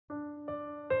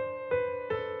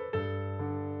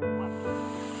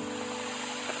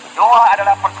doa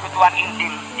adalah persekutuan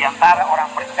intim di antara orang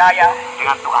percaya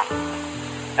dengan Tuhan.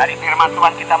 Dari firman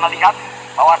Tuhan kita melihat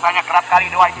bahwasanya kerap kali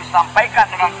doa itu disampaikan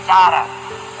dengan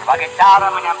berbagai cara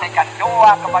menyampaikan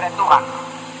doa kepada Tuhan.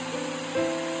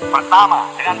 Pertama,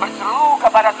 dengan berseru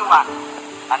kepada Tuhan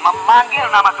dan memanggil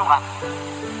nama Tuhan.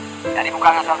 Jadi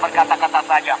bukan asal berkata-kata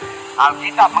saja.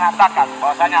 Alkitab mengatakan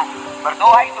bahwasanya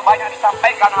berdoa itu banyak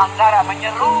disampaikan dengan cara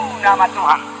menyeru nama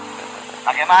Tuhan.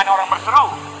 Bagaimana orang berseru?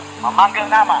 Memanggil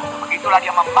nama. Begitulah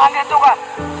dia memanggil Tuhan.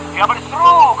 Dia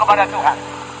berseru kepada Tuhan.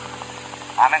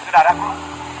 Amin, saudaraku.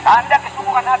 Tanda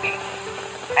kesungguhan hati.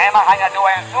 Memang hanya doa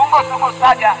yang sungguh-sungguh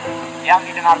saja yang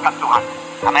didengarkan Tuhan.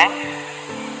 Amin.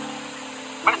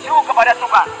 Berseru kepada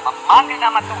Tuhan, memanggil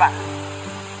nama Tuhan.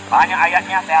 Banyak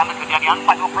ayatnya, saya ambil Kejadian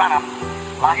 4:26.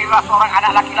 Lahirlah seorang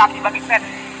anak laki-laki bagi Set.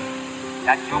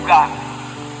 Dan juga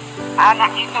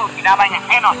anak itu dinamainya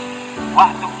Enos.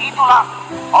 Waktu itulah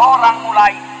orang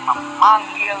mulai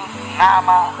memanggil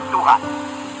nama Tuhan.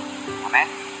 Amin.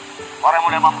 Orang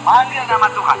mulai memanggil nama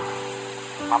Tuhan.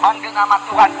 Memanggil nama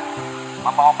Tuhan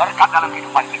membawa berkat dalam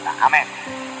kehidupan kita. Amin.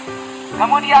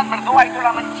 Kemudian berdoa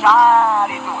itulah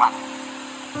mencari Tuhan.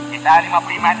 Yesaya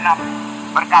 55:6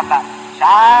 berkata,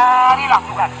 carilah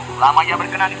Tuhan lama ia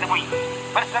berkenan ditemui.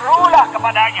 Berserulah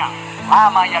kepadanya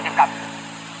lama ia dekat.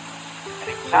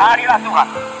 Jadi carilah Tuhan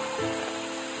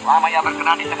lama ia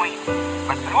berkenan ditemui.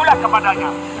 Berserulah kepadanya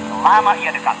lama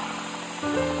ia dekat.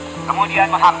 Kemudian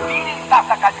menghampiri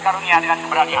tahta kasih karunia dengan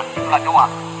keberanian. Itulah doa.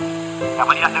 Kita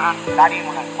melihat dengan tadi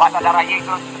kuasa darah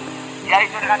Yesus,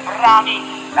 yaitu dengan berani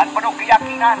dan penuh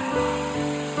keyakinan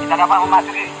kita dapat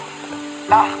memasuki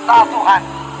tahta Tuhan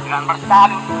dengan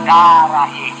bersalin darah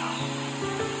Yesus.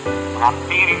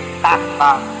 Menghampiri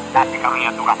tahta kasih karunia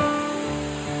Tuhan.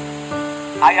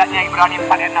 Ayatnya Ibrani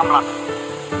 4:16.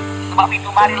 Sebab itu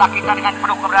marilah kita dengan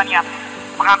penuh keberanian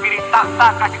menghampiri tahta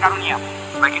kasih karunia,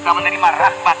 supaya kita menerima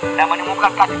rahmat dan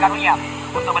menemukan kasih karunia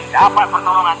untuk mendapat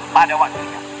pertolongan pada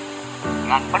waktunya.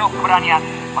 Dengan penuh keberanian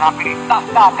menghampiri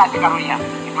tahta kasih karunia.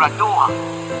 Itulah doa.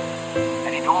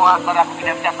 Jadi doa saudaraku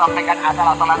tidak bisa sampaikan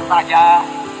asal-asalan saja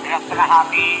dengan setengah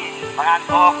hati,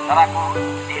 mengantuk, saudaraku.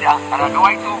 Tidak, karena doa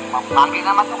itu memanggil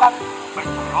nama Tuhan,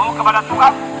 berseru kepada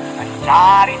Tuhan,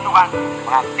 mencari Tuhan,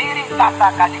 menghampiri tahta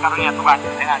kasih karunia Tuhan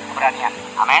dengan keberanian.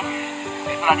 Amin.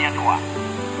 Itulah dia doa.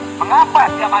 Mengapa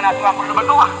setiap anak Tuhan perlu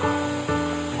berdoa?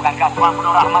 Bukankah Tuhan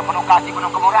penuh rahmat, penuh kasih,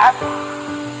 penuh kemurahan?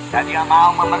 Dan dia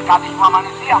mau memberkati semua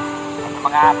manusia.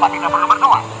 Mengapa kita perlu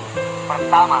berdoa?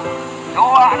 Pertama,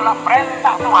 doa adalah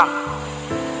perintah Tuhan.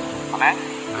 Amin.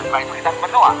 Sebab itu kita harus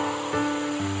berdoa.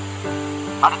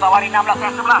 Pada Tawari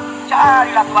 16:11,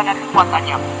 carilah Tuhan dan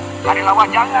kekuatannya, carilah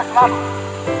wajahnya selalu.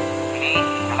 Ini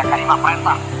adalah kalimat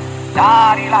perintah.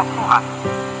 Carilah Tuhan.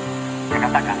 Saya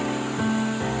katakan.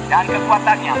 Dan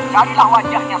kekuatannya, carilah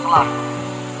wajahnya selalu.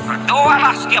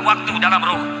 Berdoalah setiap waktu dalam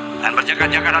roh dan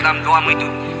berjaga-jaga dalam doamu itu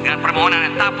dengan permohonan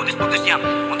yang tak putus-putusnya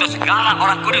untuk segala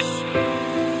orang kudus.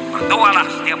 Berdoalah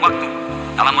setiap waktu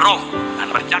dalam roh dan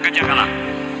berjaga-jagalah.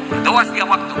 Berdoa setiap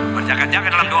waktu, berjaga-jaga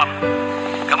dalam doa.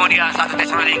 Kemudian 1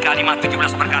 Tesalonika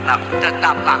 5:17 berkata,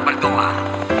 tetaplah berdoa.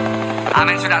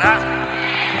 Amin, saudara.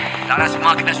 Saudara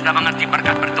semua kita sudah mengerti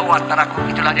berkat berdoa, saudaraku.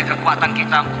 Itulah dia kekuatan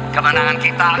kita, kemenangan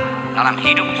kita dalam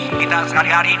hidup kita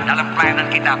sehari-hari, dalam pelayanan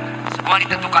kita. Semua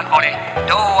ditentukan oleh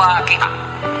doa kita.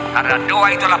 Karena doa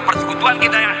itulah persekutuan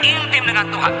kita yang intim dengan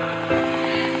Tuhan.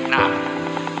 Nah,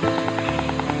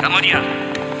 kemudian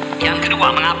yang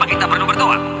kedua, mengapa kita perlu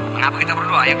berdoa? Mengapa kita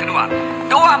berdoa? Yang kedua,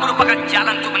 doa merupakan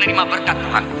jalan untuk menerima berkat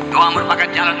Tuhan. Doa merupakan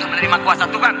jalan untuk menerima kuasa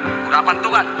Tuhan, urapan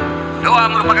Tuhan. Doa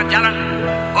merupakan jalan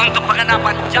untuk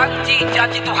pengenapan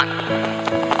janji-janji Tuhan.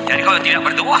 Jadi kalau tidak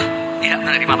berdoa, tidak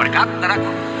menerima berkat,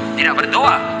 saudaraku. Tidak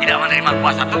berdoa, tidak menerima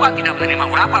kuasa Tuhan, tidak menerima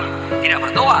urapan. Tidak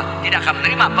berdoa, tidak akan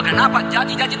menerima pengenapan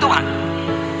janji-janji Tuhan.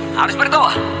 Harus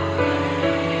berdoa.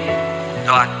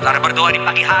 Doa, saudara berdoa di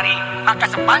pagi hari, maka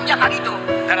sepanjang hari itu,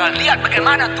 saudara lihat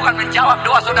bagaimana Tuhan menjawab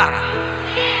doa saudara.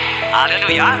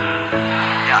 Haleluya.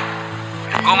 Ya,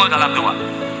 bergumul dalam doa.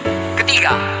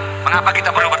 Ketiga, mengapa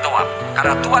kita perlu berdoa?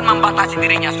 Karena Tuhan membatasi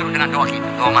dirinya suruh dengan doa kita,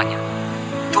 doanya.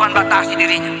 Tuhan batasi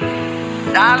dirinya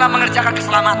dalam mengerjakan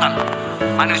keselamatan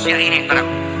manusia ini, saudara.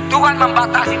 Tuhan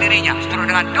membatasi dirinya suruh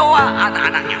dengan doa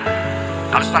anak-anaknya.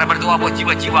 Kalau saudara berdoa buat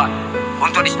jiwa-jiwa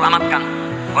untuk diselamatkan,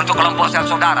 untuk kelompok sel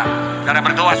saudara, saudara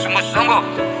berdoa sungguh-sungguh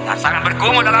dan sangat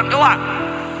bergumul dalam doa,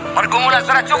 pergumulan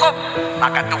saudara cukup,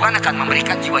 maka Tuhan akan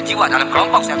memberikan jiwa-jiwa dalam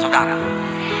kelompok sel saudara.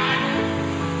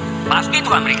 Pasti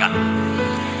Tuhan berikan.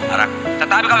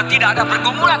 Tetapi kalau tidak ada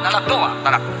pergumulan dalam doa,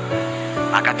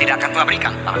 maka tidak akan Tuhan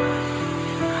berikan.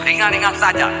 Ringan-ringan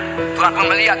saja Tuhan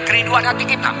pun melihat kerinduan hati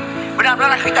kita.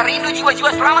 Benar-benar kita rindu jiwa-jiwa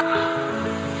selamat.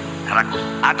 saudaraku.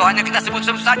 Atau hanya kita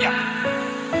sebut-sebut saja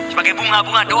sebagai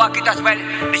bunga-bunga doa kita supaya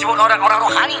disebut orang-orang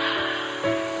rohani.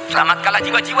 Selamatkanlah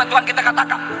jiwa-jiwa Tuhan kita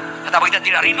katakan. Tetapi kita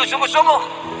tidak rindu sungguh-sungguh,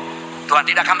 Tuhan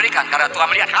tidak akan berikan, karena Tuhan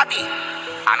melihat hati.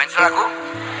 Amin saudaraku.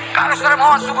 Kalau saudara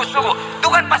mohon sungguh-sungguh,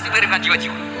 Tuhan pasti berikan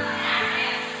jiwa-jiwa.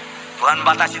 Tuhan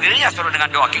batasi dirinya suruh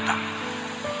dengan doa kita.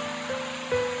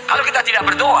 Kalau kita tidak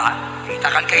berdoa, kita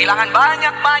akan kehilangan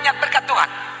banyak-banyak berkat Tuhan.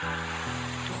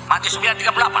 Matius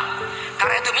 9:38.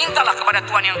 Karena itu mintalah kepada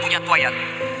Tuhan yang punya tuayan,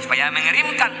 supaya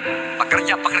mengirimkan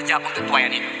pekerja-pekerja untuk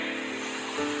tuayan itu.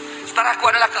 Saudaraku,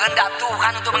 adalah kehendak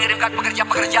Tuhan untuk mengirimkan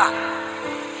pekerja-pekerja.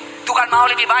 Tuhan mau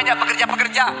lebih banyak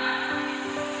pekerja-pekerja.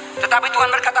 Tetapi Tuhan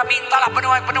berkata, mintalah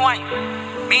penuai-penuai.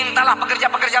 Mintalah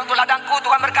pekerja-pekerja untuk ladangku.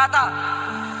 Tuhan berkata,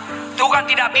 Tuhan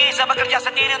tidak bisa bekerja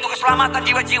sendiri untuk keselamatan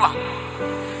jiwa-jiwa.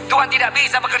 Tuhan tidak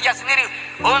bisa bekerja sendiri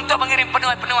untuk mengirim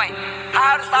penuai-penuai.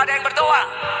 Harus ada yang berdoa.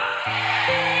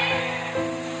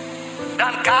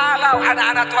 Dan kalau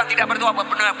anak-anak Tuhan tidak berdoa buat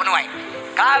penuai-penuai,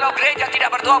 kalau gereja tidak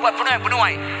berdoa buat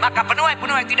penuai-penuai, maka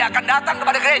penuai-penuai tidak akan datang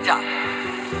kepada gereja.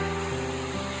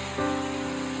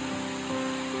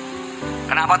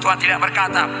 Kenapa Tuhan tidak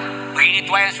berkata, begini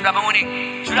tuayan sudah menguning,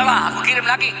 sudahlah aku kirim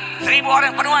lagi 1000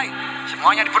 orang penuai,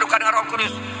 semuanya dipenuhkan dengan Roh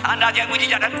Kudus, anda aja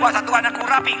mujizat dan kuasa Tuhan aku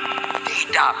rapi.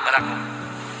 Tidak,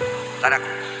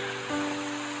 saudaraku.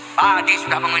 Padi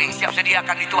sudah menguning, siap sedia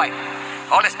akan dituai.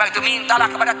 Oleh sebab itu mintalah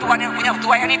kepada Tuhan yang punya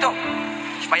tuayan itu,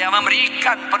 supaya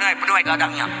memberikan penuai-penuai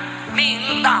ladangnya.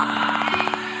 Minta.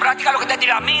 Berarti kalau kita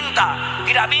tidak minta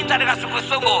dengan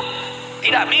sungguh-sungguh,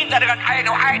 tidak minta dengan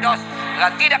aidos,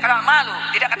 dengan tidak kenal malu,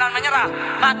 tidak kenal menyerah,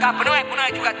 maka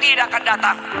penuai-penuai juga tidak akan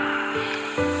datang.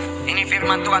 Ini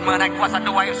firman Tuhan mengenai kuasa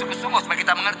doa yang sungguh-sungguh supaya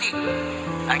kita mengerti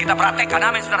dan kita praktekkan.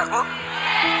 Amin saudaraku.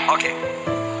 Oke.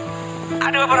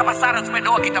 Ada beberapa syarat supaya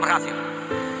doa kita berhasil.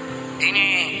 Ini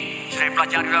sudah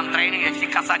pelajari dalam training yang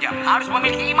singkat saja. Harus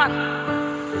memiliki iman,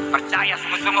 percaya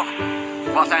sungguh-sungguh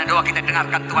bahwasanya doa kita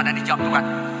dengarkan Tuhan dan dijawab Tuhan.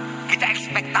 Kita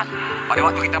ekspektan pada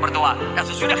waktu kita berdoa dan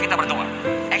sesudah kita berdoa.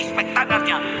 Ekspektan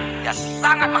artinya ya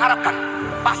sangat mengharapkan,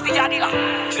 pasti jadilah.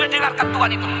 Sudah dengarkan Tuhan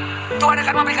itu, Tuhan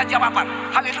akan memberikan jawaban.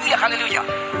 Haleluya, haleluya.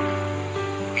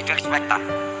 Itu ekspektan.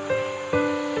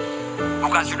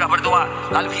 Bukan sudah berdoa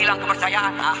lalu hilang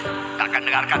kepercayaan. Tak akan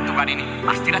dengarkan Tuhan ini.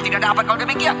 Pastilah tidak dapat kalau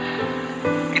demikian.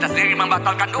 Kita sendiri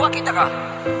membatalkan doa kita kah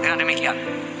dengan demikian.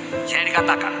 Sini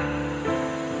dikatakan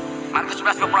Markus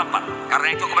 11:24, karena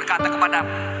itu aku berkata kepada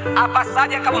apa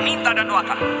saja yang kamu minta dan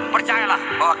doakan, percayalah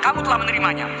bahwa kamu telah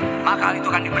menerimanya, maka hal itu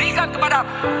akan diberikan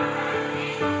kepadamu.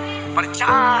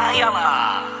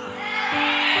 Percayalah,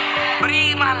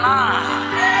 berimanlah.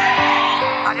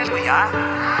 Haleluya.